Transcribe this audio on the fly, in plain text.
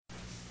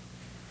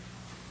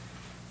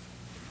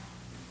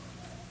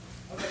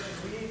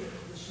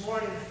This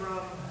morning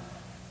from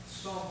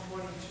Psalm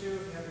 22, if you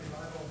have your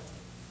Bible,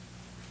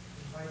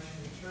 I invite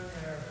you to turn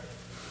there.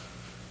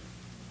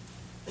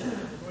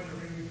 We're going to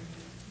read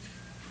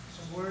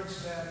some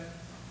words that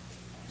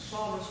the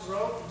psalmist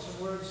wrote and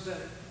some words that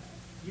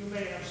you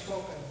may have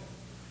spoken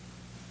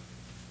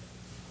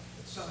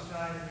at some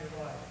time in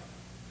your life.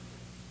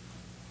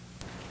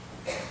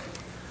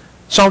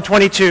 Psalm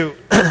 22,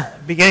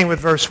 beginning with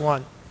verse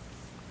 1.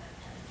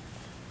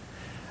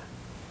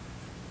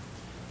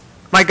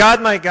 My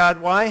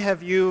God, why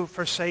have you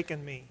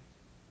forsaken me?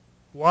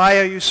 Why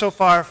are you so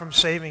far from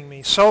saving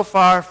me, so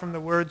far from the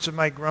words of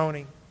my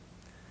groaning?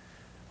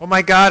 Oh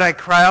my God, I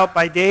cry out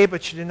by day,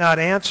 but you do not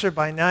answer,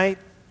 by night,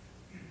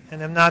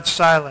 and am not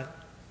silent.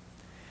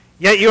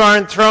 Yet you are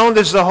enthroned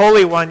as the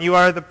Holy One. You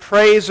are the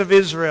praise of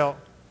Israel.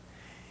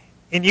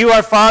 In you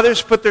our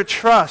fathers put their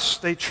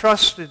trust. They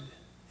trusted,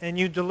 and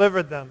you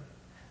delivered them.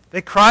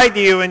 They cried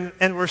to you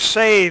and were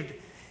saved.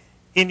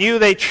 In you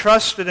they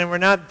trusted and were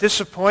not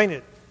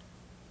disappointed.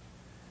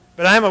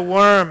 But I am a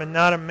worm and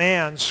not a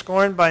man,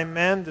 scorned by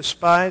men,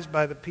 despised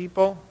by the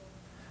people.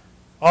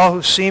 All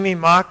who see me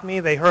mock me.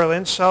 They hurl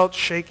insults,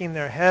 shaking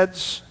their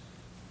heads.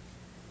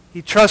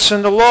 He trusts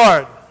in the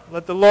Lord.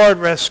 Let the Lord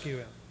rescue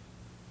him.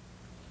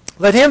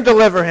 Let him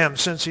deliver him,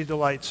 since he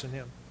delights in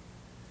him.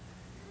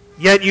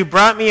 Yet you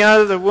brought me out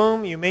of the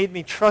womb. You made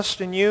me trust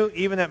in you,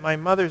 even at my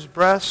mother's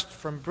breast.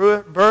 From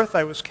birth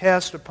I was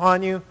cast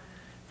upon you.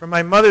 From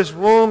my mother's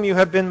womb you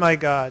have been my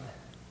God.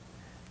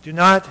 Do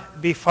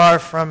not be far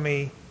from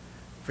me,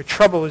 for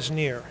trouble is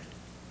near,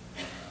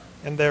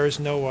 and there is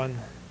no one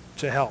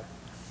to help.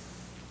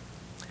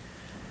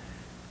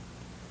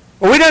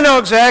 Well, we don't know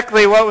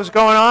exactly what was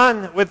going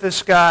on with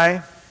this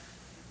guy,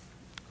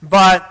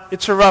 but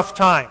it's a rough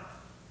time.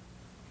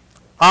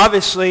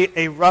 Obviously,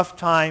 a rough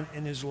time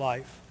in his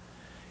life.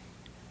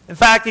 In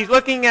fact, he's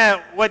looking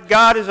at what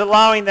God is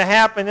allowing to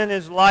happen in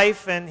his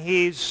life, and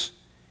he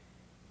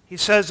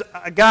says,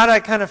 God, I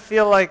kind of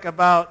feel like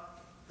about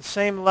the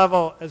same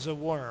level as a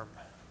worm.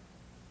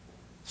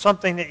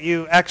 Something that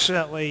you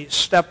accidentally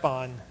step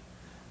on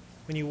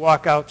when you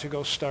walk out to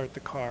go start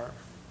the car.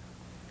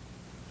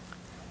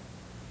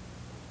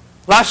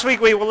 Last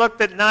week we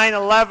looked at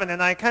 9/11,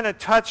 and I kind of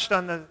touched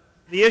on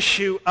the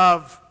issue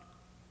of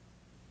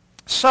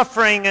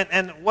suffering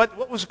and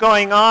what was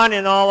going on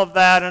in all of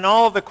that and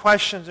all of the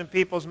questions in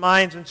people's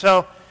minds. And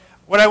so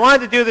what I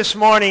wanted to do this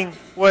morning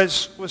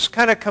was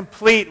kind of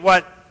complete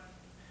what,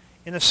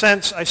 in a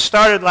sense, I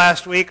started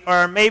last week,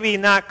 or maybe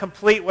not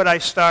complete what I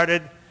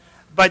started,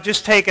 but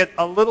just take it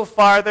a little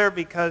farther,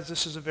 because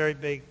this is a very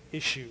big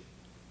issue.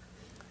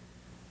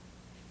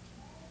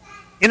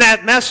 In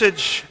that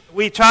message,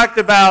 we talked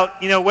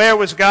about, where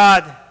was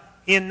God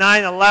in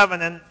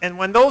 9/11? And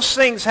when those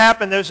things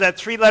happen, there's that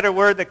three-letter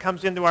word that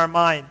comes into our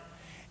mind.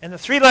 And the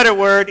three-letter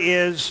word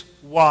is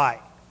why.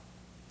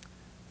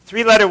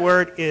 Three-letter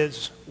word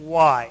is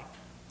why.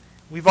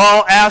 We've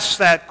all asked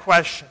that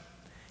question.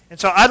 And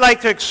so I'd like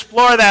to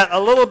explore that a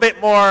little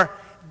bit more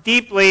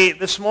deeply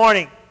this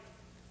morning.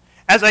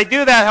 As I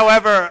do that,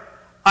 however,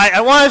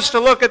 I want us to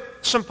look at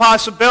some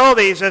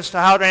possibilities as to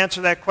how to answer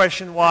that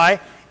question,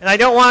 why. And I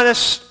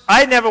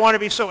never want to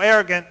be so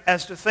arrogant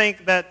as to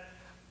think that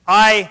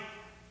I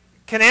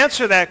can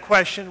answer that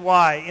question,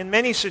 why, in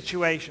many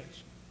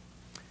situations.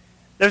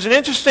 There's an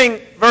interesting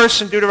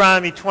verse in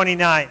Deuteronomy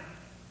 29,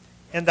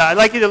 and I'd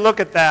like you to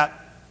look at that.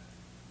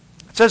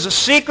 It says, the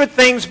secret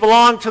things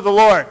belong to the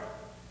Lord,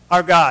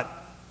 our God.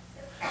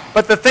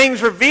 But the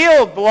things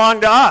revealed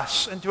belong to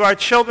us and to our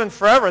children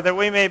forever, that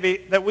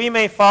we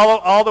may follow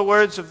all the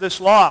words of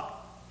this law.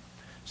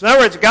 So in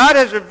other words, God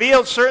has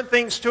revealed certain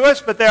things to us,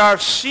 but there are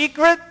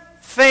secret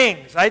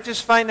things. I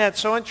just find that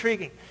so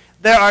intriguing.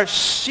 There are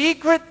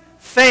secret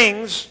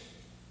things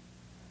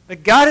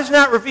that God has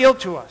not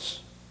revealed to us.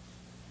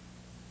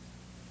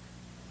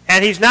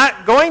 And he's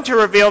not going to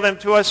reveal them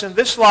to us in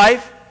this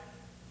life.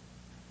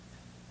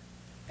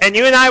 And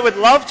you and I would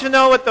love to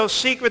know what those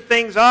secret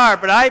things are,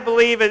 but I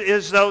believe it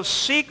is those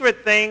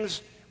secret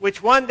things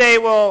which one day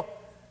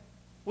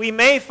we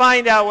may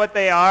find out what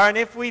they are, and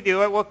if we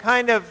do, it will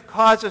kind of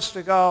cause us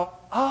to go,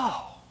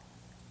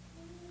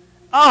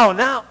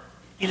 now,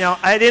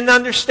 I didn't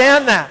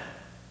understand that.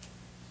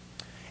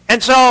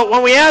 And so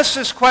when we ask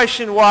this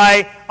question,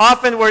 why,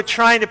 often we're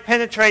trying to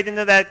penetrate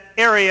into that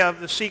area of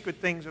the secret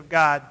things of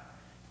God,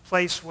 a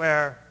place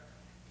where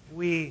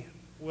we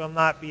will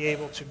not be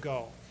able to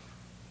go.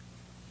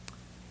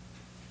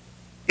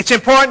 It's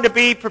important to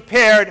be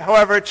prepared,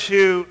 however,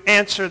 to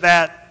answer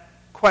that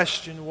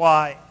question,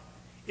 why,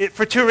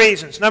 for two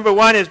reasons. Number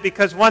one is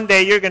because one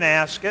day you're going to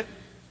ask it.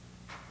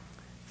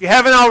 If you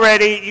haven't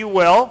already, you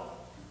will.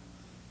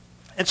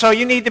 And so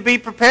you need to be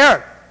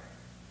prepared.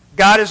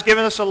 God has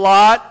given us a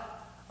lot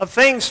of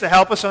things to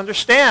help us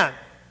understand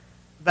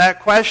that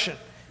question.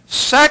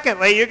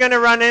 Secondly, you're going to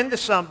run into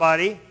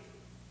somebody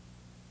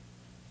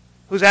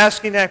who's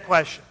asking that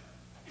question.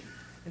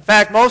 In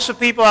fact, most of the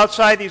people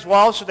outside these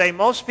walls today,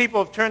 most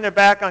people have turned their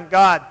back on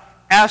God,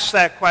 asked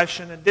that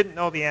question, and didn't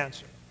know the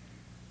answer.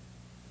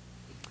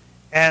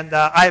 And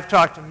I have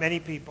talked to many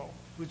people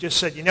who just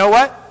said, you know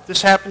what?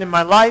 This happened in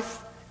my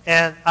life,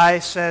 and I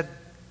said,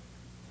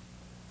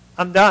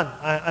 I'm done.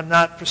 I'm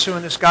not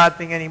pursuing this God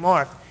thing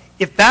anymore.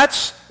 If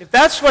that's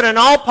what an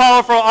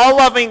all-powerful,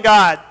 all-loving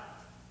God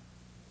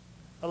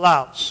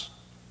allows,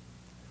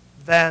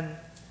 then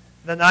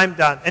I'm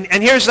done.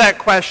 And here's that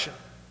question.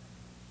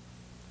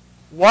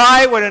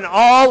 Why would an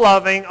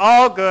all-loving,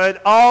 all-good,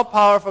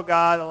 all-powerful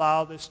God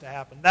allow this to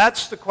happen?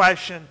 That's the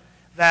question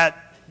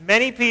that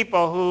many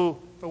people who,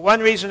 for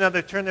one reason or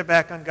another, turn their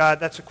back on God,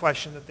 that's a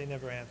question that they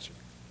never answer.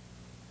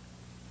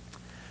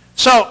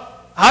 So,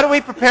 how do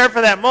we prepare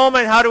for that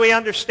moment? How do we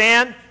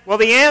understand? Well,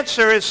 the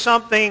answer is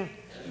something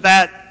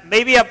that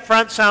maybe up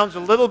front sounds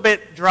a little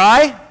bit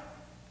dry,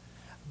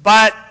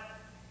 but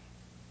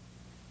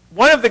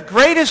one of the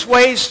greatest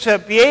ways to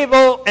be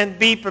able and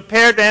be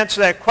prepared to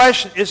answer that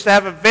question is to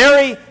have a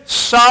very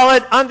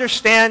solid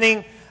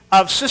understanding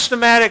of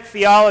systematic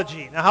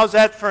theology. Now, how's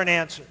that for an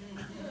answer?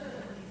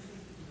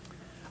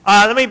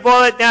 Let me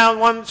boil it down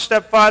one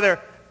step farther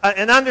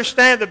and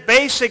understand the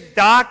basic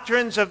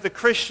doctrines of the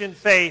Christian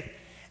faith.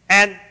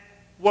 And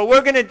what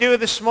we're going to do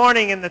this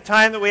morning in the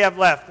time that we have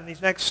left, in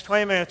these next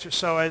 20 minutes or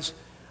so, is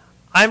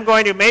I'm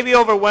going to maybe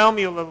overwhelm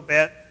you a little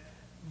bit,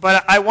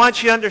 but I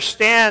want you to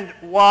understand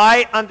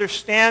why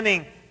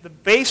understanding the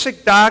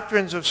basic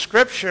doctrines of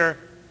Scripture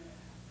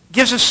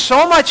gives us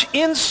so much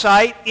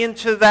insight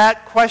into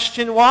that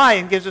question why,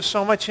 and gives us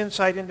so much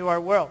insight into our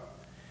world.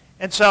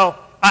 And so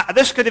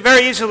this could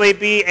very easily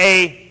be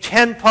a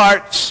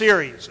 10-part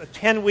series, a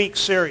 10-week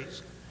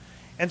series.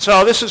 And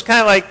so this is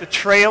kind of like the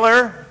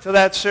trailer to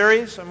that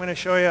series I'm going to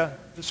show you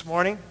this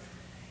morning.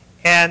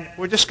 And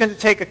we're just going to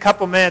take a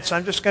couple minutes.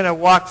 I'm just going to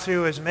walk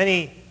through as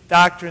many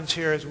doctrines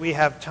here as we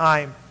have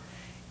time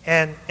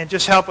and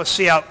just help us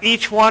see how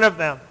each one of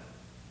them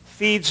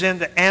feeds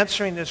into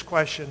answering this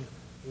question,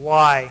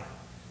 why,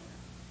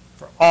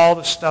 for all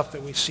the stuff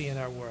that we see in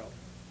our world.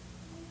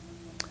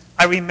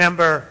 I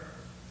remember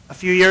a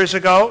few years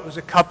ago, it was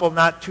a couple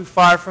not too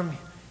far from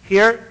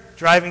here,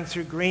 driving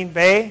through Green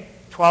Bay,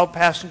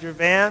 12-passenger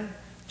van,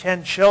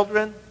 10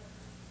 children,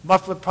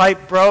 muffler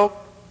pipe broke,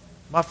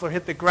 muffler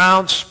hit the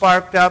ground,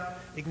 sparked up,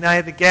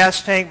 ignited the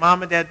gas tank.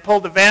 Mom and Dad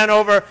pulled the van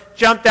over,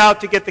 jumped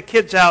out to get the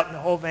kids out, and the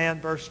whole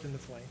van burst into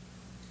flame.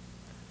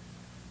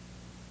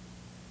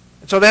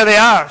 And so there they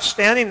are,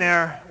 standing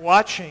there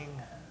watching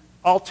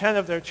all 10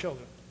 of their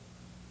children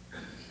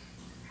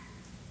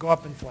go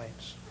up in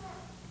flames.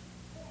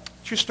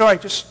 True story,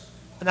 just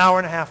an hour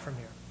and a half from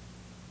here.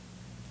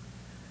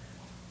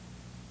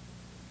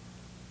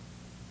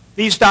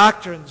 These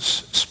doctrines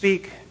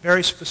speak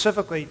very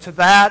specifically to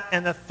that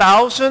and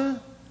 1,000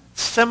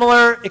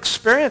 similar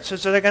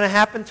experiences that are going to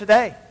happen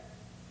today.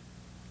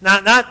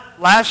 Not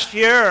last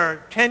year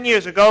or 10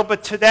 years ago,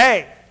 but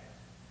today.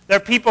 There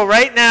are people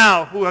right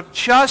now who have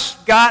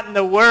just gotten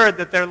the word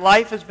that their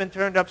life has been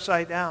turned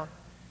upside down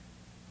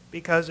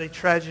because a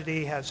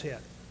tragedy has hit.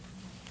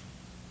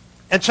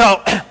 And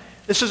so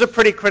this is a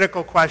pretty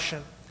critical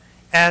question,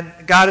 and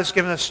God has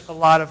given us a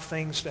lot of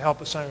things to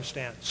help us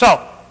understand.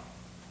 So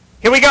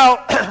here we go.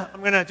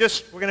 We're going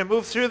to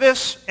move through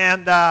this,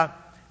 and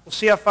we'll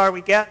see how far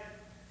we get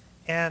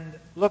and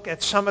look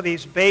at some of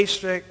these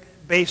basic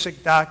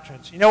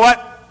doctrines. You know what?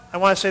 I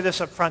want to say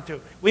this up front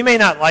too. We may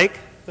not like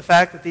the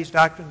fact that these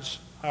doctrines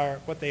are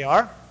what they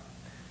are,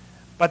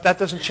 but that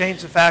doesn't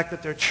change the fact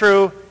that they're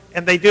true,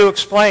 and they do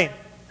explain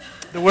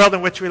the world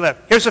in which we live.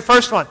 Here's the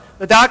first one,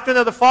 the doctrine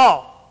of the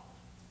fall.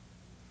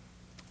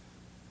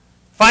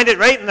 Find it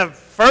right in the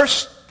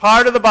first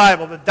part of the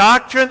Bible, the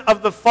doctrine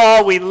of the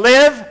fall. We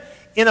live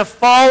in a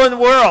fallen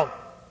world.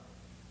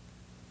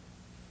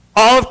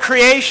 All of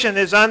creation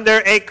is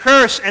under a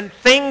curse, and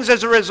things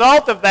as a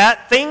result of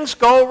that, things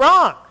go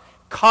wrong.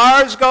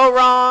 Cars go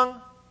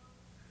wrong.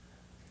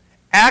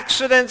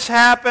 Accidents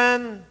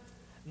happen.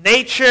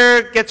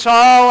 Nature gets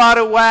all out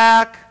of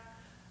whack.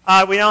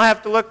 We don't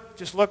have to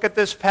just look at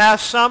this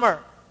past summer.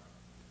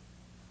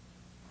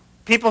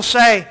 People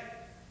say,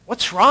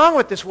 what's wrong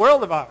with this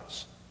world of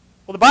ours?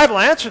 Well, the Bible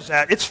answers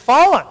that. It's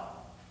fallen.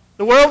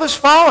 The world is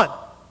fallen.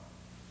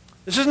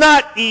 This is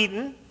not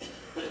Eden.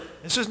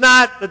 This is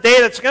not the day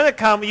that's going to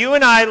come. You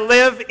and I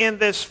live in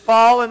this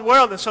fallen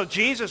world. And so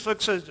Jesus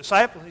looks at his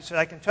disciples and he said,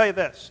 I can tell you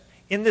this.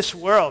 In this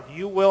world,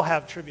 you will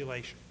have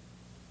tribulation.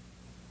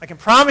 I can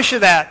promise you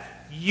that.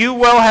 You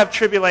will have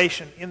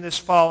tribulation in this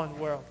fallen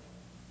world.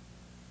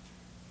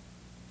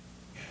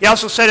 He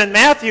also said in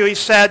Matthew, he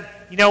said,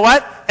 you know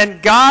what?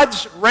 And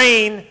God's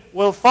rain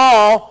will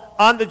fall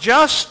on the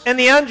just and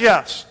the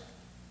unjust.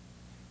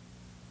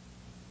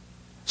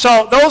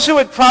 So those who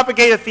would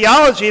propagate a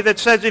theology that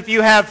says if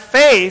you have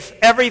faith,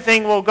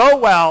 everything will go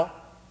well,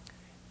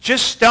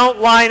 just don't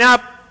line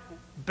up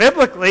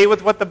biblically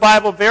with what the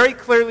Bible very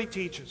clearly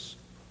teaches.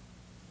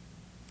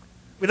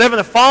 We live in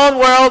a fallen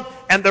world,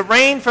 and the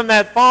rain from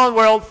that fallen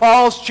world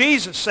falls,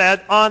 Jesus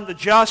said, on the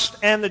just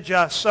and the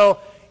just. So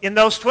in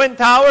those twin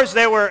towers,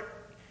 there were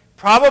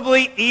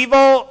probably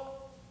evil,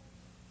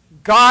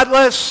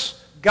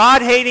 godless,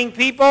 God-hating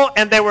people,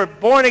 and there were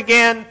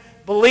born-again,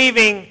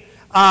 believing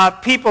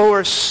people who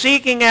were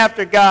seeking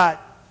after God.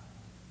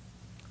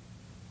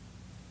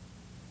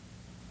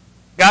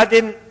 God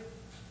didn't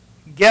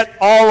get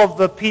all of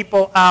the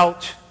people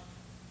out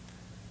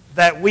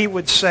that we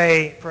would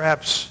say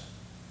perhaps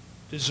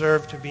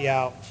deserve to be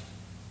out.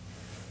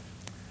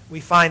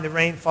 We find the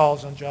rain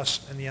falls on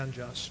just and the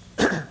unjust.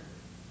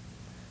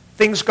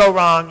 Things go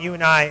wrong. You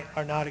and I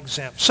are not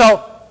exempt.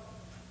 So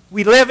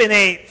we live in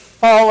a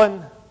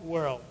fallen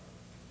world.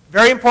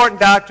 Very important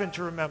doctrine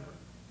to remember.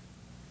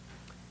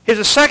 Here's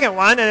a second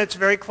one, and it's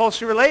very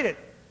closely related.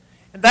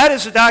 And that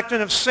is the doctrine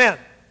of sin.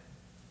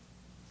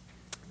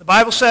 The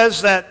Bible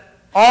says that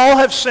all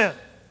have sinned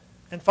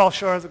and fall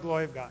short of the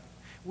glory of God.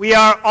 We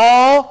are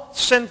all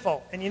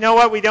sinful. And you know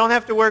what? We don't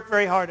have to work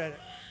very hard at it.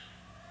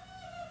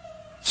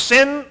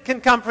 Sin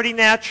can come pretty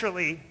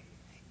naturally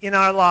in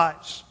our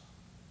lives.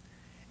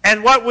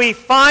 And what we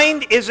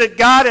find is that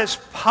God, as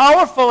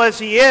powerful as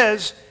He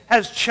is,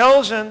 has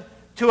chosen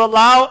to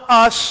allow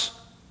us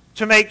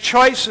to make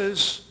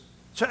choices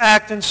to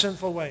act in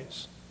sinful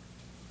ways.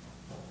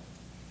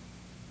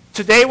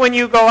 Today when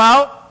you go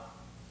out,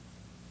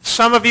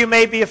 some of you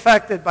may be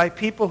affected by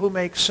people who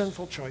make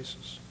sinful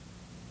choices.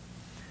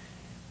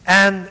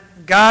 And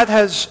God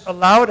has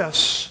allowed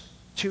us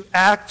to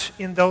act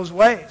in those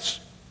ways.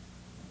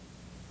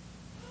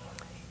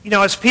 You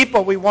know, as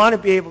people, we want to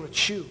be able to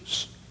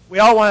choose. We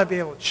all want to be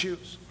able to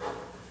choose.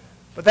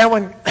 But then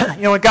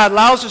when God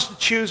allows us to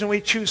choose and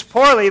we choose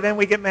poorly, then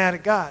we get mad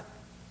at God.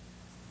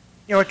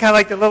 You know, we're kind of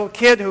like the little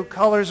kid who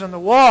colors on the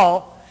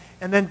wall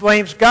and then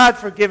blames God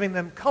for giving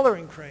them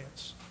coloring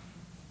crayons.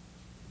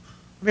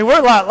 I mean, we're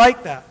a lot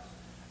like that.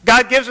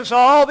 God gives us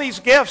all these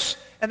gifts,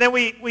 and then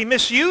we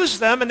misuse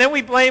them, and then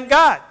we blame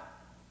God.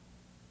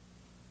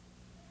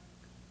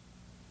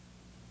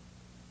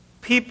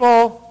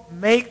 People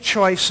make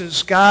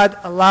choices. God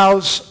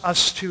allows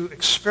us to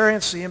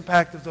experience the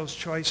impact of those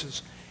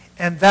choices.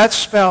 And that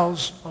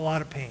spells a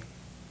lot of pain.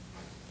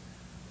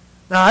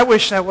 Now, I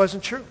wish that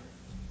wasn't true.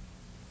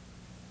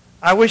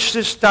 I wish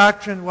this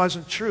doctrine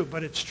wasn't true,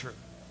 but it's true.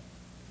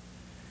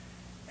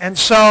 And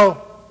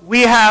so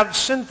we have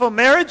sinful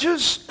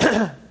marriages,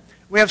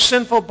 we have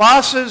sinful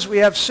bosses, we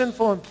have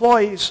sinful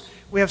employees,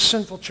 we have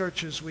sinful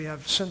churches, we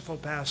have sinful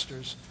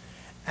pastors,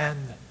 and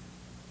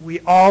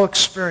we all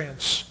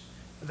experience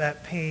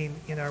that pain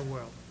in our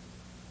world.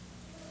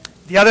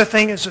 The other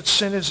thing is that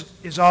sin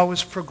is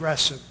always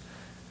progressive.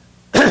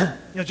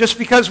 Just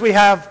because we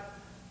have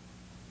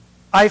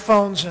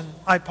iPhones and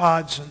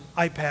iPods and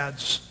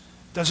iPads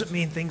doesn't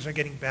mean things are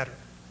getting better.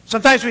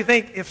 Sometimes we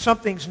think if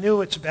something's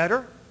new, it's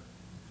better.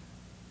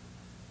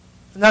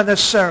 Not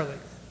necessarily.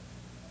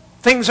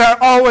 Things are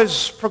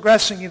always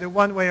progressing either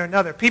one way or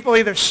another. People are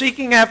either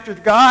seeking after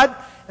God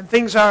and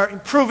things are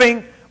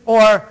improving,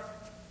 or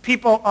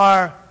people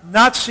are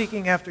not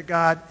seeking after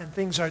God and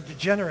things are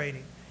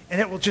degenerating. And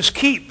it will just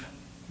keep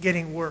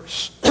getting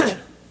worse.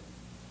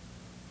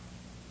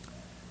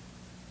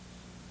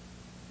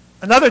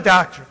 Another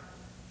doctrine,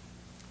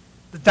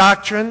 the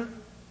doctrine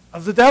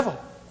of the devil,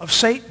 of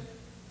Satan.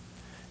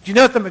 Do you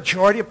know that the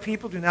majority of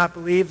people do not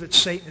believe that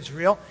Satan is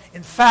real?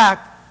 In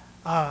fact,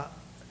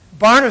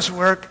 Barna's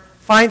work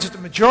finds that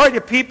the majority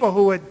of people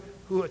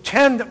who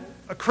attend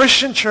a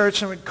Christian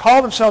church and would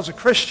call themselves a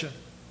Christian,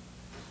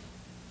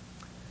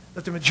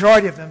 that the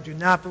majority of them do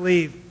not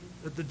believe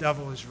that the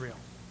devil is real.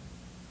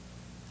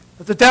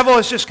 That the devil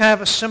is just kind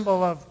of a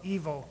symbol of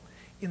evil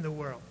in the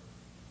world.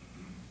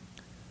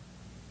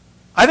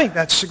 I think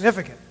that's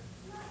significant.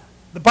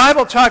 The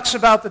Bible talks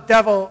about the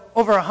devil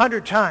over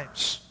 100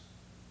 times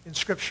in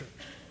Scripture.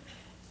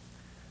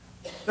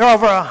 There are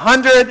over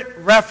 100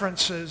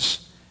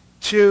 references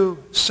to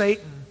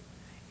Satan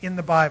in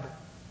the Bible.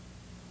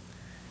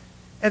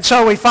 And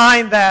so we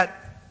find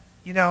that,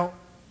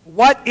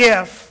 what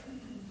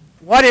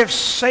if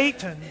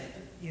Satan,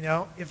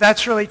 if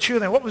that's really true,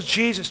 then what was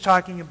Jesus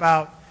talking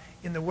about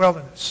in the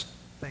wilderness?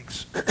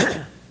 Thanks.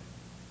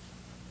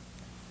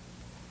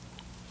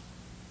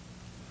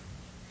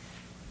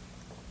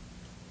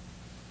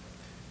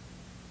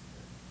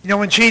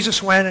 When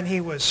Jesus went and he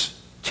was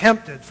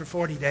tempted for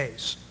 40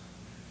 days,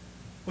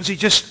 was he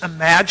just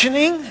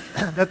imagining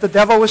that the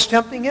devil was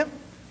tempting him?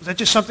 Was that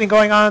just something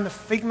going on in the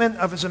figment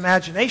of his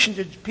imagination?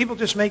 Did people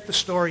just make the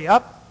story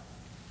up?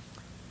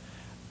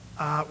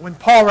 When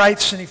Paul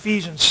writes in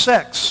Ephesians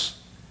 6,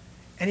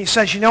 and he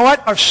says,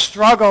 our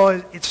struggle,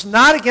 it's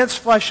not against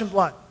flesh and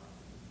blood.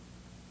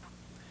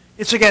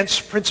 It's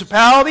against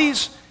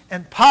principalities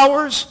and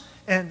powers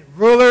and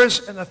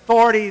rulers and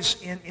authorities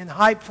in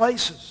high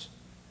places.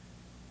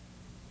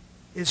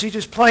 Is he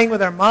just playing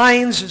with our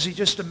minds? Is he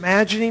just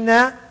imagining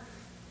that?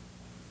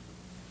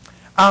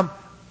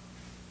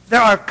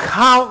 There are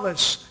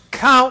countless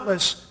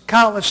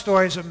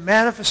stories of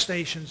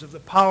manifestations of the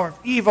power of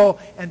evil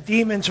and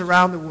demons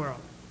around the world.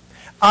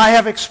 I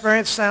have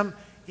experienced them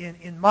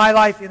in my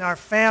life, in our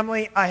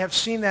family. I have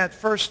seen that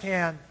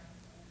firsthand.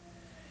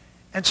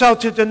 And so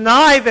to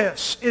deny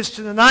this is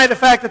to deny the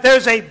fact that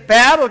there's a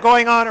battle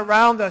going on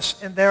around us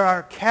and there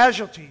are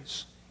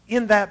casualties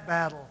in that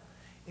battle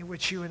in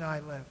which you and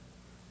I live.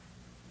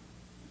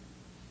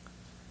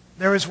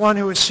 There is one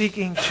who is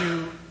seeking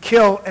to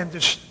kill and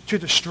to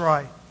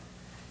destroy.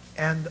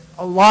 And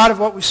a lot of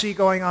what we see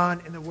going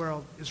on in the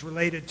world is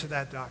related to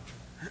that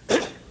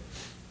doctrine.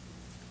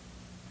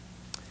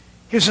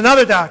 Here's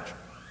another doctrine,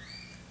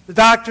 the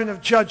doctrine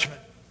of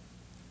judgment,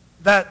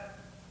 that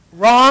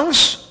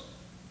wrongs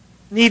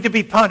need to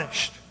be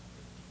punished.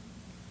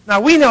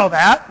 Now, we know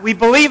that. We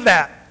believe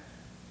that.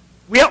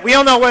 We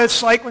all know what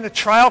it's like when the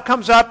trial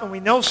comes up and we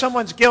know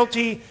someone's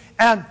guilty,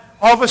 and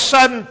all of a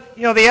sudden,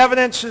 the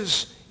evidence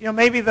is,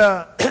 maybe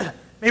they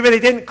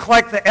didn't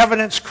collect the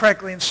evidence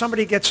correctly and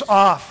somebody gets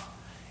off,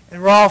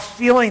 and we're all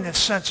feeling this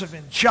sense of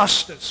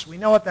injustice. We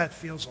know what that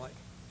feels like.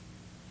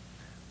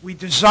 We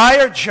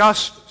desire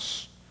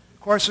justice,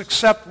 of course,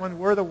 except when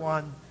we're the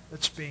one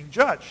that's being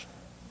judged.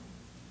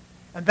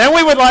 And then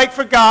we would like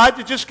for God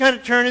to just kind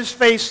of turn his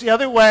face the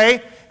other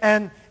way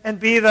and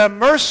be the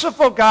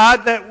merciful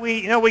God that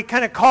we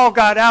kind of call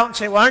God out and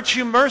say, well, aren't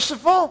you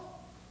merciful?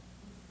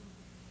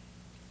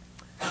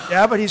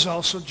 Yeah, but he's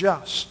also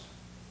just.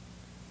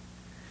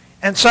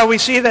 And so we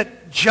see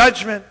that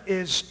judgment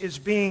is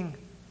being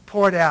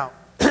poured out.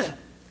 In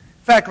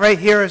fact, right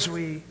here as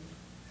we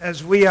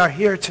are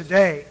here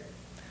today,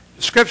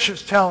 the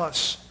scriptures tell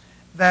us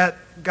that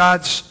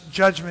God's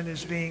judgment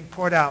is being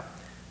poured out.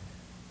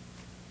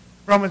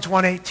 Romans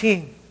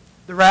 1:18,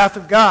 the wrath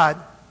of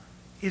God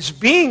is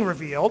being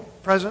revealed,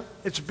 present,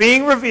 it's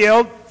being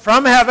revealed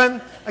from heaven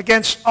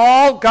against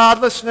all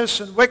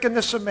godlessness and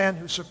wickedness of men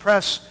who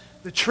suppress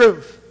the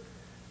truth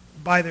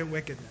by their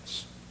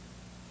wickedness.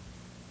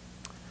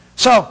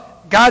 So,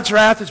 God's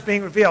wrath is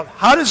being revealed.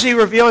 How does he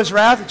reveal his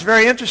wrath? It's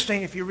very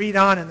interesting if you read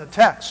on in the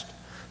text.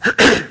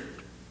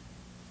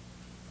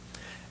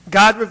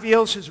 God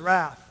reveals his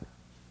wrath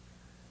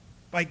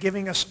by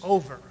giving us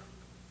over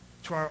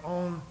to our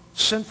own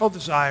sinful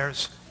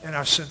desires and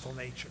our sinful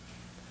nature.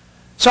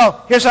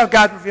 So, here's how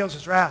God reveals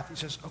his wrath. He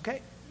says,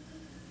 okay,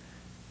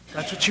 if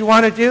that's what you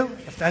want to do,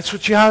 if that's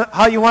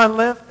how you want to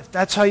live, if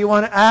that's how you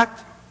want to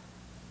act,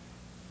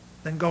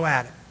 then go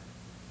at it.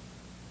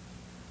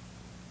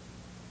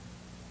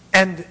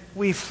 And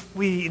we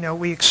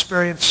will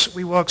experience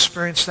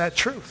that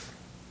truth.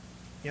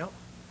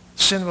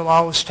 Sin will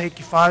always take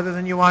you farther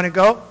than you want to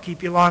go,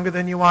 keep you longer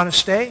than you want to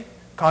stay,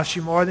 cost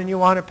you more than you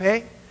want to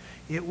pay.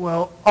 It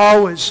will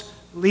always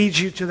lead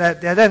you to that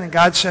dead end. And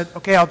God said,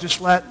 okay, I'll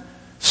just let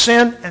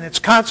sin and its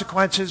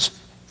consequences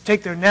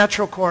take their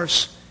natural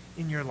course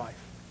in your life.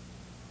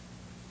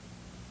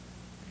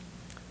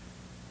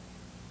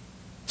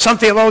 Some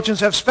theologians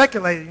have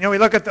speculated. We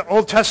look at the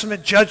Old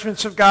Testament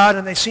judgments of God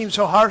and they seem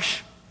so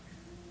harsh.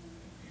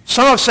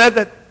 Some have said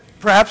that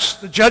perhaps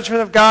the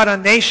judgment of God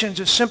on nations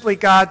is simply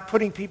God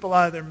putting people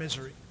out of their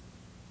misery.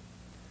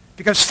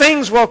 Because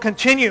things will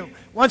continue.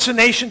 Once a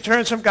nation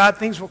turns from God,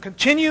 things will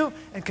continue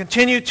and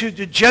continue to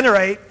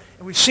degenerate.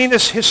 And we've seen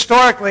this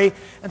historically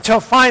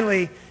until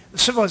finally the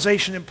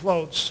civilization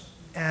implodes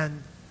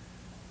and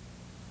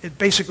it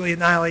basically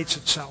annihilates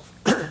itself.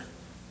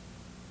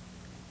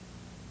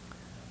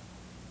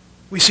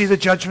 We see the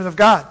judgment of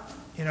God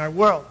in our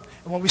world.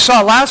 And what we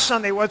saw last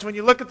Sunday was when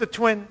you look at the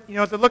twin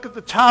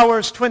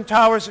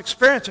towers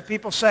experience, and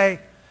people say,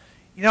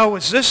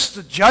 was this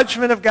the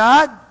judgment of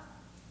God?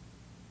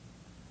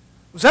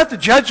 Was that the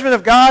judgment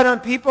of God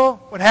on people,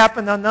 what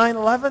happened on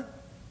 9/11?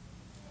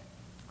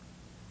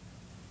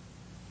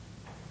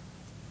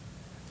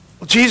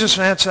 Well, Jesus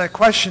would answer that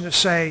question to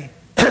say,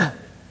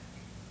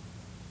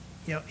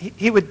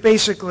 he would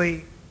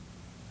basically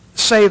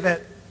say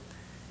that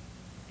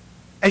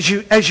as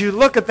you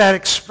look at that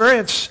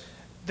experience,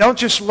 don't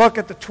just look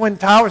at the Twin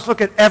Towers, look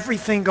at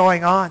everything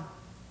going on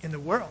in the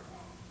world.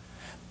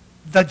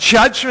 The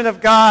judgment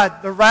of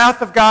God, the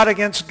wrath of God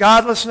against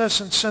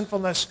godlessness and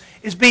sinfulness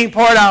is being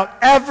poured out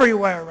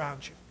everywhere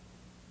around you.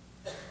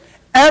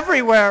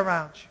 Everywhere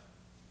around you.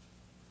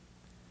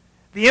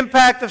 The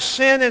impact of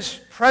sin is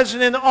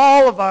present in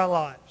all of our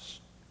lives.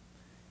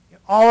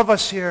 All of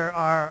us here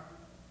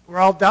we're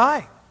all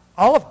dying.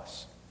 All of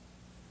us.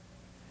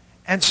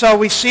 And so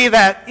we see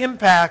that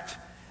impact.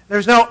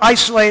 There's no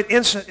isolated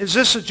incident. Is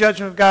this a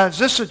judgment of God? Is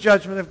this a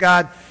judgment of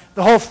God?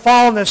 The whole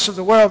fallenness of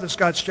the world is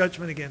God's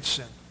judgment against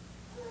sin.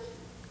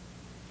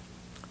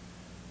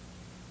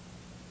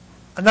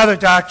 Another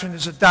doctrine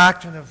is a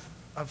doctrine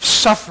of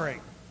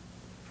suffering.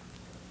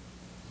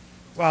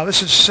 Wow,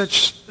 this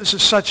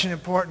is such an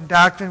important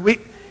doctrine. We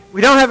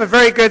don't have a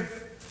very good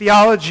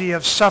theology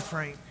of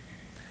suffering.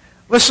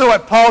 Listen to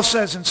what Paul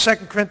says in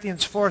 2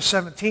 Corinthians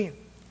 4:17.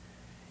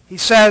 He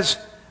says,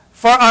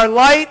 "For our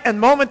light and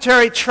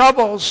momentary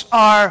troubles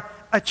are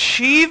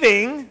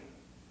achieving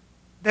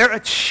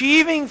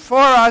for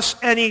us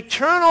an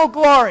eternal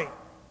glory."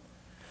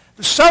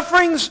 The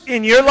sufferings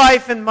in your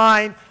life and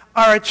mine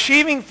are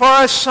achieving for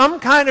us some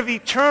kind of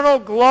eternal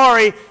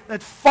glory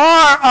that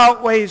far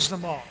outweighs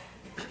them all.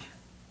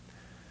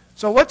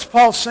 So what's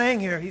Paul saying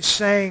here? He's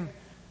saying,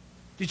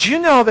 did you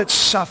know that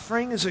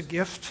suffering is a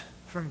gift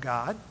from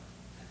God?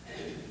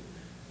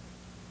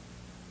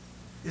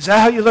 Is that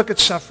how you look at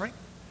suffering?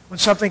 When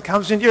something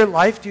comes into your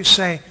life, do you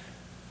say,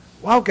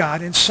 wow,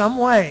 God, in some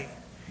way,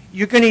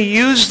 you're going to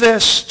use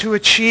this to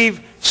achieve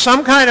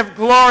some kind of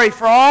glory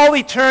for all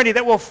eternity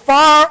that will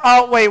far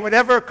outweigh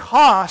whatever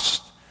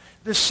cost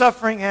this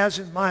suffering has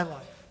in my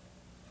life.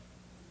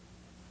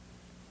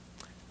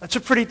 That's a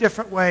pretty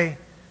different way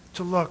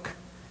to look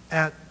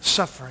at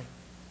suffering.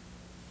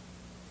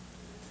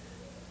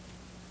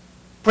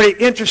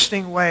 Pretty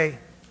interesting way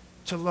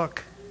to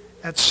look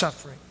at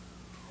suffering.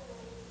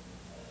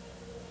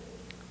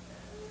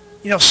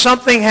 You know,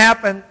 something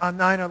happened on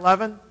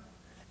 9/11,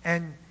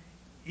 and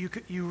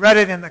you read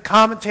it in the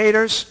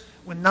commentators.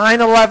 When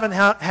 9/11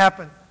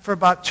 happened, for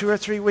about 2 or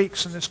 3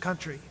 weeks in this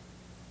country,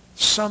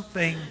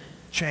 something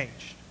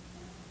changed,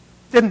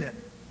 didn't it?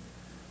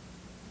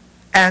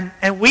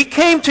 And we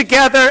came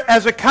together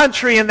as a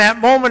country in that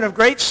moment of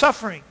great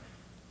suffering.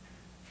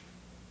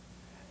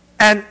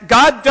 And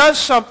God does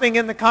something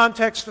in the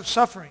context of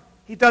suffering.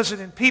 He does it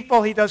in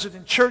people. He does it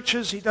in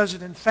churches. He does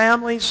it in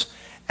families.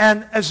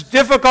 And as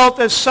difficult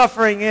as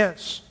suffering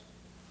is,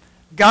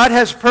 God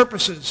has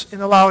purposes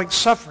in allowing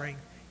suffering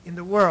in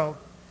the world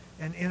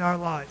and in our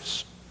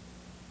lives.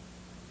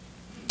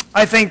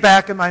 I think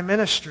back in my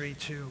ministry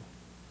to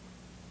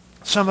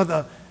some of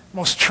the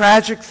most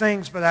tragic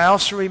things, but I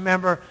also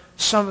remember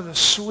some of the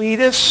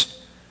sweetest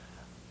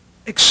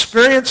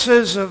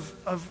experiences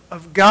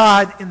of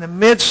God in the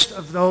midst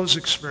of those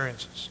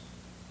experiences.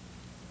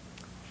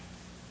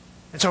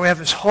 And so we have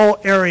this whole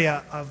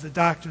area of the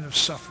doctrine of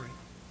suffering.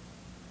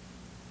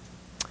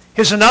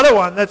 Here's another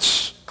one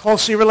that's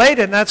closely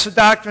related, and that's the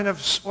doctrine of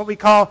what we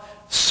call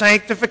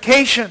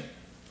sanctification.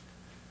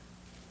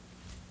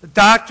 The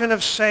doctrine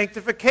of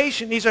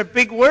sanctification. These are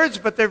big words,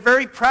 but they're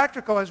very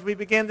practical as we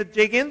begin to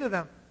dig into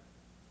them.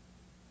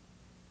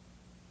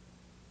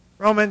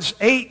 Romans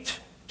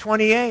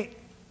 8:28.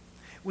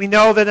 We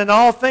know that in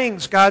all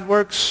things God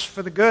works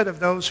for the good of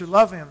those who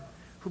love him,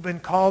 who've been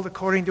called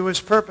according to his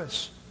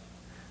purpose.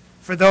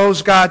 For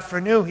those God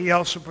foreknew, he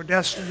also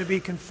predestined to be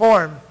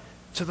conformed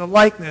to the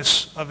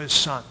likeness of his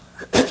Son.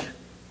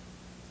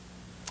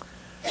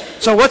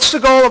 So what's the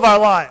goal of our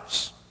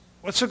lives?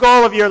 What's the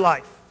goal of your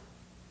life?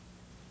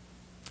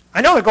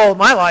 I know the goal of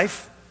my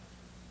life.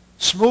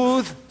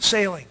 Smooth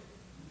sailing.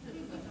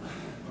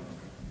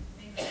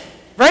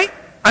 Right?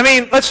 I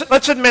mean,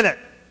 let's admit it.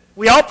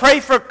 We all pray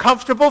for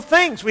comfortable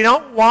things. We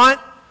don't want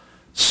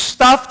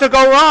stuff to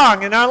go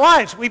wrong in our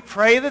lives. We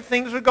pray that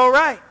things would go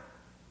right.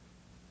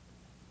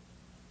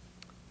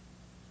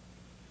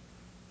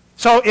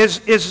 So is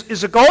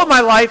the goal of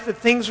my life that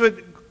things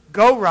would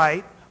go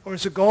right, or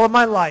is the goal of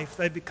my life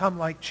that I become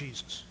like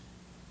Jesus?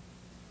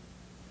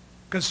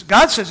 Because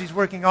God says he's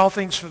working all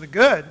things for the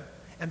good,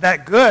 and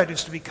that good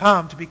is to be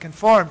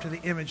conformed to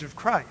the image of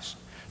Christ.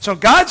 So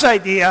God's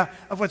idea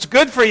of what's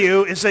good for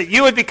you is that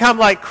you would become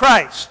like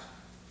Christ.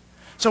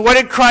 So what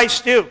did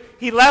Christ do?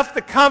 He left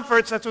the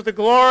comforts, that's what the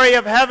glory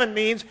of heaven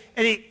means,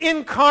 and he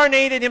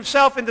incarnated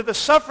himself into the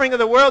suffering of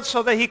the world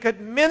so that he could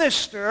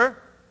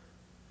minister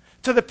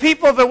to the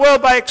people of the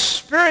world by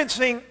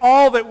experiencing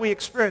all that we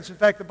experience. In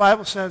fact, the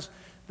Bible says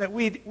that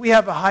we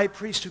have a high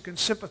priest who can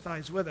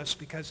sympathize with us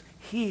because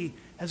he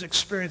has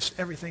experienced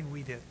everything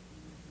we did.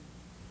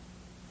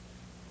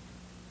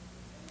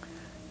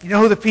 You know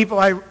who the people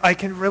I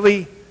can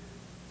really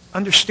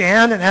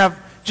understand and have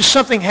just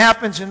something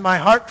happens in my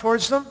heart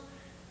towards them?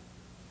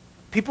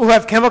 People who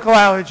have chemical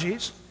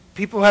allergies,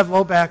 people who have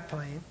low back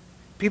pain,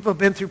 people who have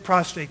been through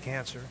prostate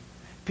cancer,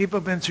 people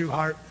who have been through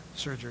heart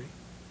surgery.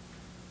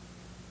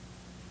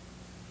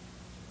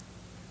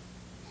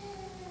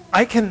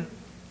 I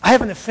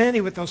have an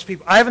affinity with those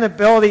people. I have an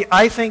ability,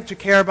 I think, to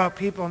care about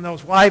people and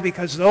those. Why?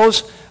 Because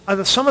those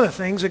are some of the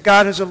things that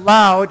God has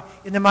allowed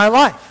into my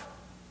life.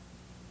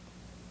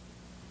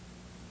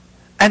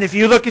 And if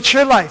you look at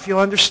your life, you'll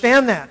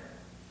understand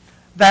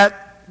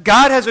that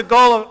God has a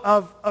goal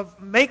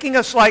of making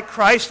us like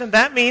Christ, and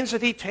that means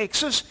that he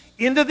takes us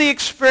into the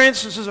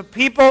experiences of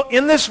people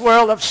in this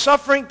world, of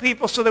suffering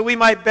people, so that we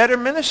might better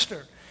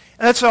minister.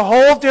 And that's a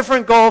whole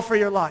different goal for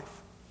your life.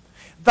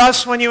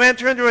 Thus, when you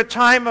enter into a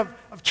time of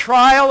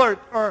trial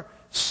or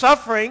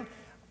suffering,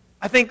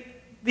 I think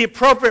the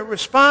appropriate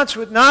response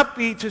would not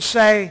be to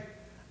say,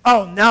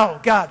 oh no,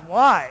 God,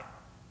 why?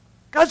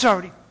 God's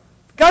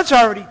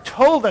already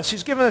told us.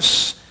 He's given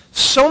us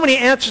so many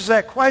answers to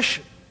that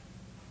question.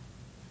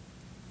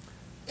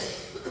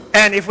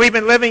 And if we've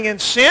been living in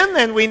sin,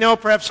 then we know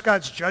perhaps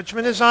God's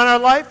judgment is on our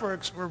life. We're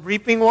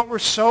reaping what we're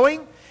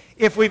sowing.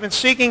 If we've been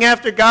seeking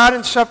after God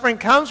and suffering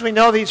comes, we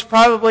know that he's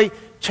probably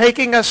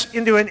taking us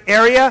into an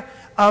area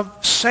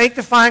of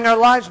sanctifying our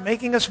lives,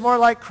 making us more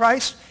like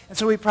Christ. And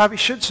so we probably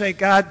should say,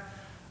 God,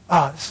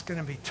 this is going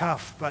to be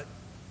tough, but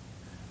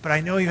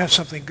I know you have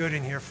something good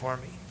in here for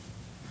me.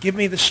 Give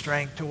me the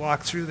strength to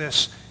walk through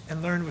this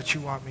and learn what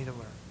you want me to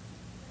learn.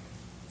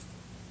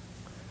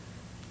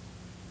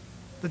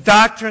 This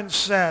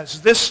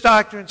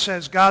doctrine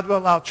says God will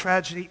allow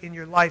tragedy in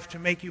your life to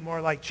make you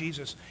more like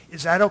Jesus.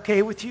 Is that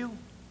okay with you?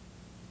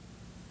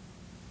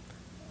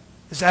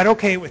 Is that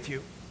okay with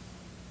you?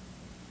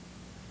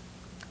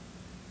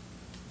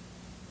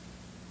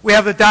 We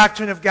have the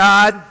doctrine of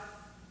God.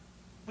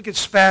 We could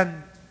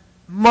spend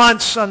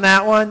months on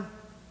that one.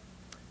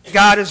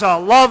 God is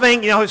all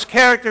loving. His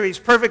character, he's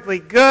perfectly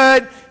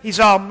good. He's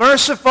all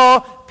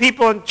merciful.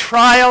 People in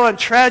trial and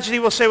tragedy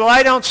will say, well,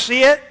 I don't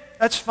see it.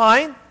 That's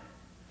fine.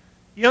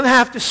 You don't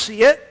have to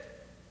see it.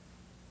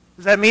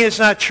 Does that mean it's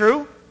not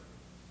true?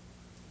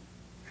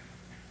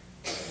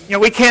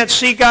 We can't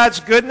see God's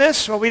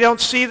goodness. Well, we don't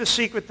see the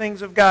secret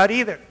things of God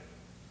either.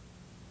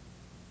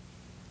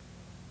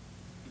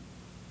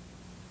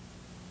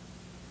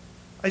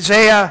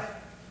 Isaiah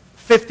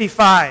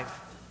 55,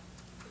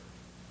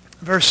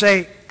 verse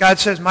 8, God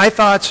says, my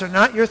thoughts are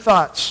not your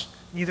thoughts,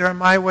 neither are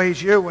my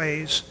ways your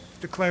ways,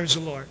 declares the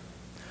Lord.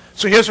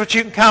 So here's what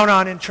you can count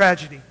on in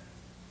tragedy.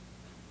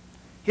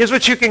 Here's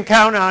what you can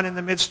count on in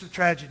the midst of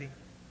tragedy.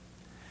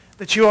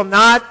 That you will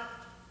not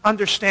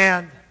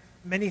understand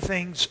many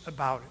things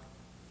about it.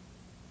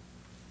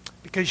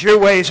 Because your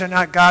ways are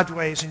not God's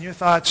ways, and your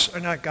thoughts are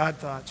not God's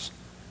thoughts.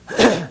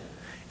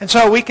 And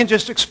so we can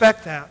just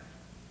expect that.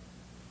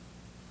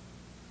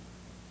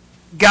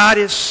 God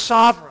is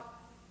sovereign.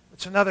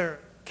 It's another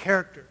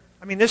character.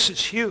 This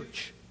is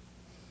huge.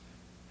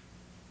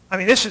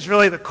 This is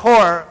really the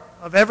core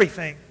of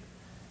everything.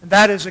 And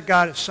that is that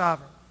God is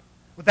sovereign.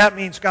 What that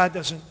means, God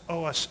doesn't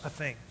owe us a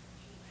thing.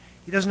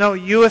 He doesn't owe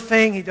you a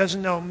thing. He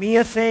doesn't owe me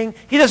a thing.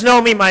 He doesn't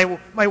owe me my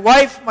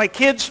wife, my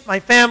kids, my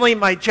family,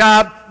 my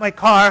job, my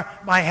car,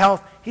 my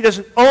health. He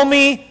doesn't owe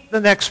me the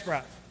next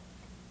breath.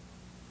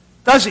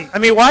 Does he?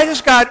 Why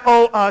does God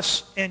owe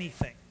us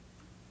anything?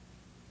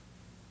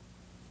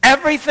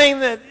 Everything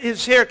that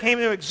is here came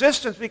into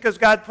existence because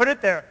God put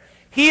it there.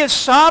 He is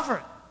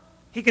sovereign.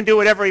 He can do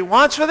whatever he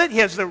wants with it. He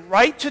has the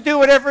right to do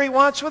whatever he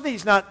wants with it.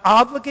 He's not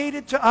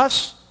obligated to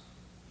us.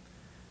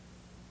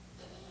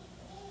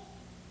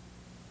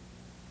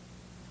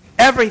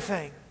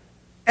 Everything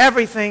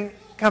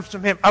comes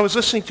from him. I was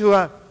listening to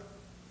a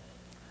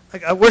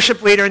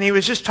worship leader, and he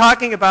was just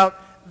talking about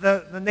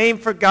the name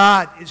for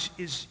God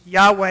is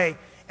Yahweh.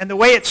 And the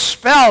way it's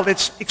spelled,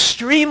 it's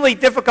extremely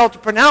difficult to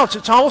pronounce.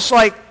 It's almost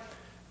like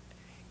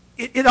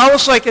it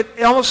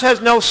almost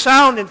has no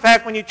sound. In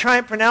fact, when you try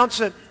and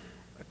pronounce it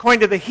according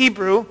to the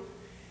Hebrew,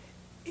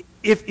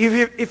 if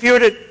you were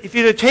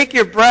to take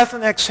your breath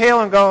and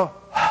exhale and go,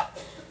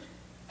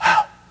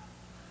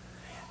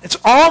 it's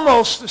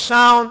almost the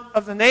sound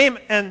of the name.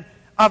 And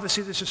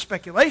obviously this is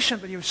speculation,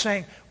 but he was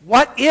saying,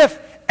 what if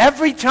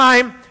every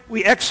time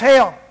we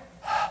exhale,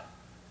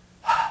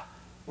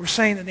 we're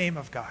saying the name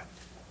of God?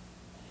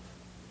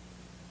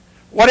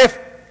 What if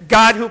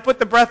God, who put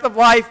the breath of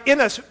life in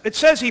us, it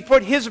says he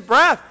put his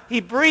breath, he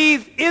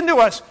breathed into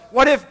us.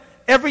 What if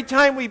every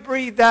time we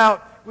breathed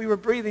out, we were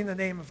breathing the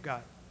name of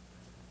God?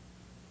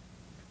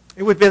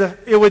 It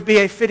would be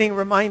a fitting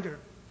reminder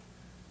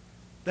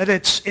that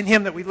it's in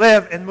him that we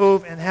live and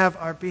move and have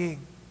our being.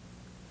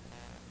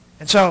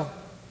 And so,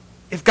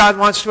 if God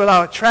wants to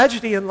allow a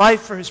tragedy in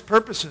life for his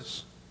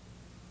purposes,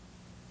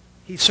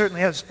 he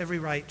certainly has every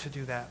right to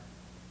do that.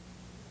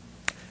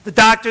 The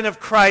doctrine of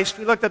Christ,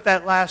 we looked at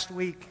that last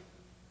week.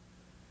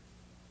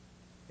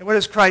 And what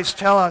does Christ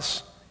tell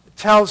us? It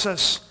tells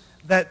us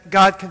that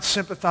God can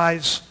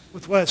sympathize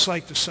with what it's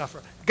like to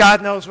suffer.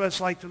 God knows what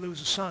it's like to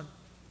lose a son.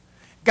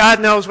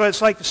 God knows what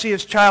it's like to see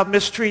his child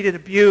mistreated,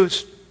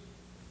 abused,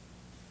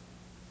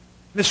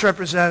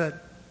 misrepresented.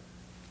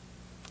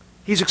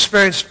 He's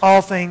experienced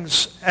all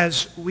things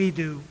as we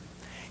do.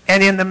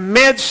 And in the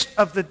midst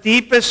of the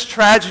deepest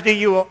tragedy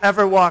you will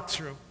ever walk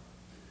through,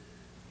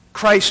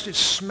 Christ is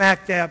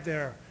smack dab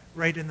there,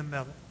 right in the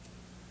middle,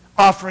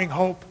 offering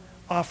hope,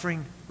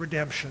 offering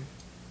redemption.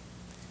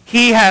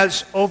 He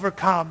has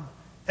overcome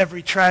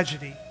every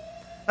tragedy.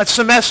 That's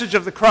the message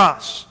of the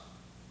cross.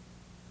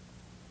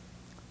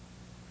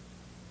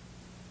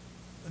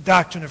 The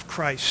doctrine of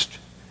Christ.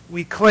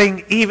 We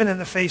cling, even in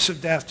the face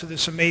of death, to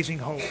this amazing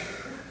hope.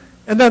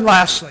 And then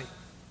lastly,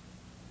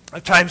 our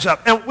time's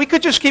up. And we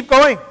could just keep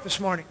going this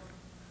morning.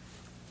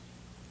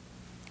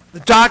 The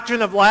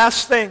doctrine of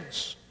last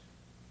things.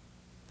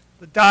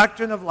 The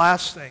doctrine of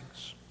last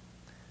things.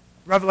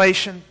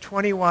 Revelation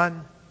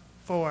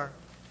 21:4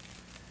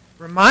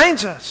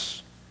 reminds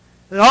us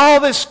that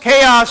all this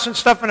chaos and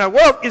stuff in our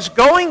world is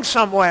going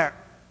somewhere.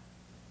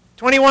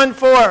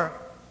 21:4.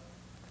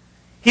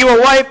 He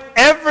will wipe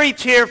every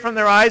tear from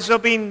their eyes.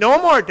 There'll be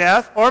no more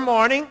death or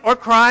mourning or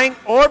crying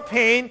or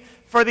pain,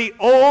 for the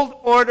old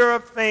order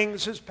of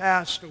things has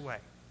passed away.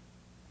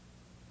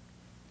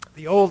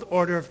 The old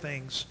order of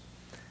things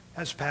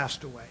has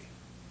passed away.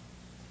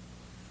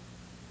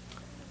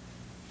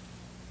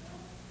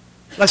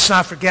 Let's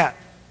not forget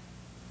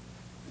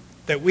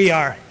that we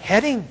are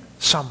heading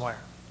somewhere.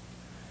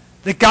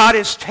 That God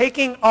is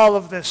taking all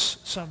of this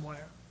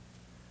somewhere.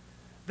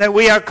 That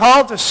we are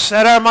called to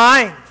set our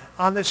mind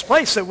on this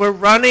place. That we're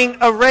running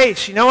a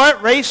race. You know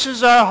what?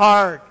 Races are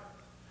hard.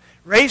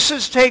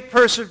 Races take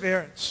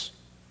perseverance.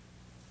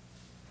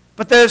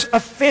 But there's a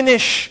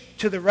finish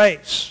to the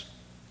race.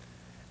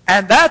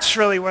 And that's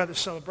really where the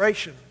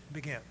celebration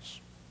begins.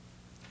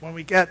 When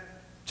we get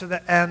to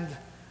the end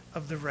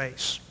of the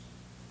race.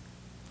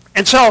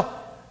 And so,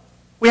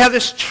 we have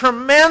this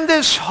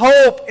tremendous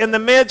hope in the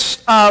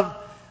midst of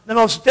the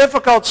most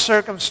difficult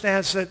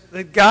circumstance,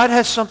 that God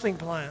has something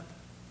planned.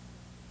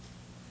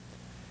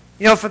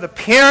 You know, for the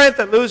parent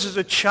that loses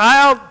a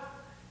child,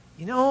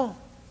 you know,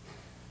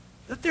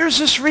 that there's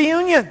this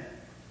reunion.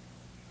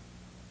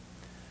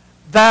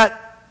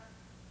 That,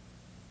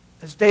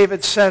 as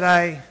David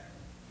said,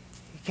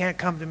 he can't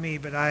come to me,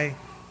 but I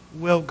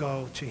will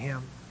go to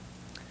him.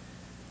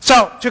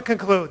 So, to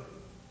conclude,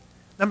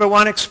 number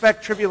one,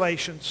 expect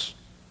tribulations.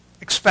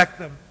 Expect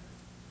them.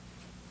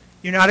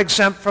 You're not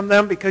exempt from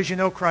them because you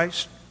know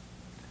Christ.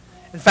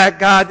 In fact,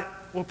 God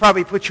will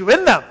probably put you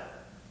in them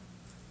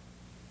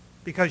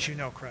because you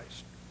know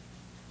Christ.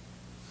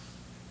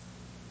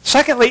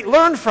 Secondly,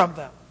 learn from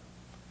them.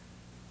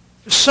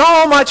 There's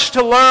so much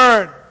to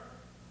learn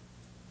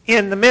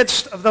in the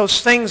midst of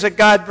those things that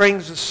God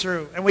brings us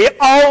through. And we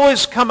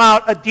always come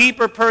out a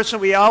deeper person.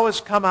 We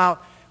always come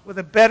out with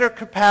a better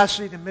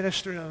capacity to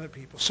minister to other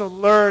people. So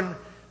learn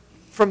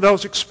from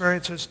those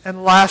experiences.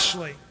 And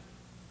lastly,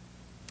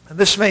 and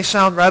this may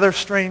sound rather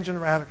strange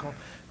and radical,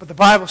 but the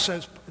Bible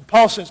says,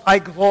 Paul says, I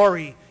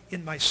glory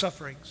in my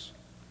sufferings.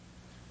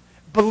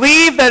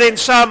 Believe that in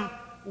some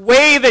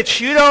way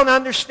that you don't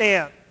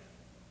understand,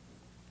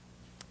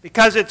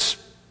 because it's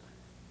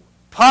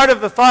part of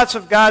the thoughts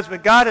of God's,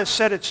 but God has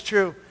said it's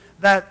true,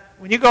 that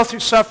when you go through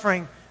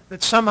suffering,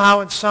 that somehow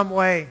in some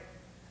way,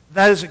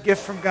 that is a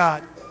gift from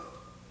God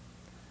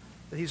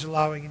that he's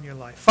allowing in your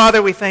life.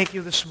 Father, we thank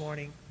you this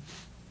morning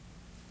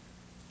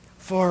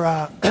for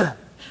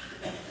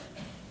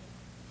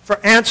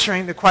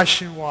answering the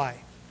question why.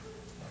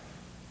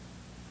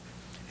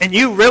 And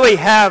you really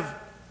have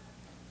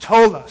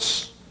told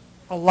us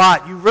a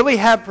lot. You really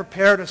have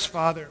prepared us,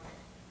 Father.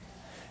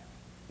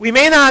 We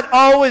may not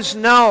always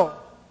know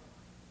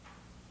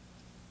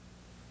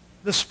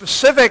the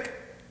specific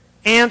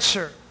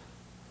answer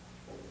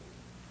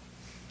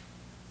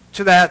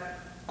to that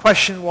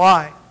question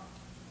why.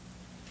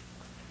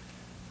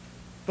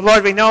 But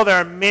Lord, we know there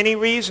are many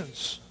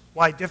reasons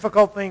why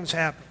difficult things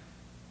happen.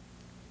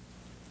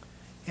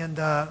 And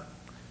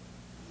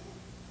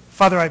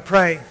Father, I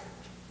pray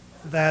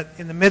that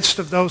in the midst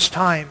of those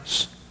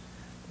times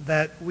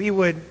that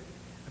I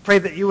pray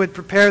that you would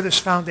prepare this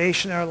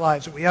foundation in our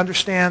lives, that we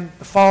understand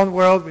the fallen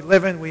world we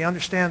live in, we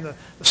understand the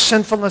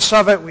sinfulness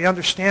of it, we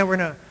understand we're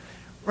in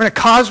a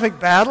cosmic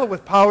battle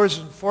with powers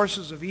and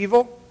forces of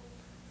evil,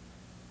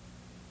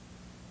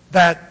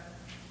 that,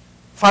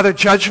 Father,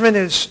 judgment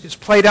is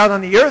played out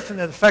on the earth and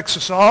it affects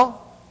us all.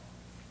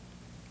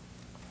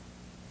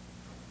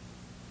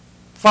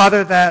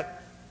 Father,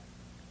 that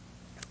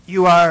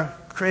you are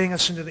creating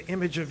us into the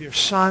image of your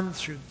Son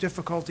through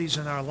difficulties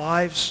in our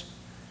lives.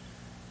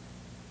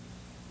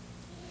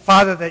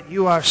 Father, that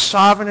you are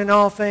sovereign in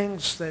all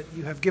things, that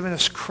you have given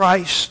us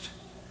Christ,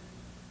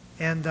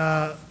 and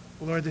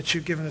Lord, that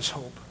you've given us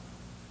hope.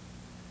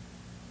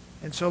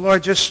 And so,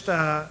 Lord, just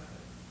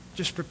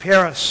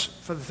prepare us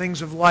for the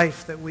things of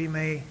life that we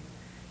may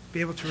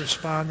be able to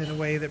respond in a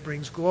way that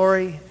brings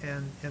glory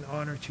and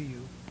honor to you.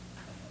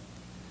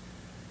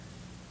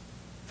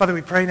 Father,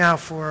 we pray now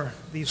for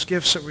these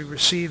gifts that we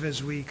receive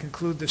as we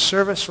conclude this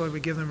service. Lord, we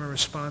give them a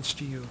response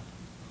to you.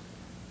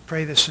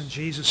 Pray this in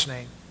Jesus'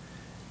 name.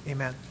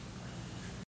 Amen.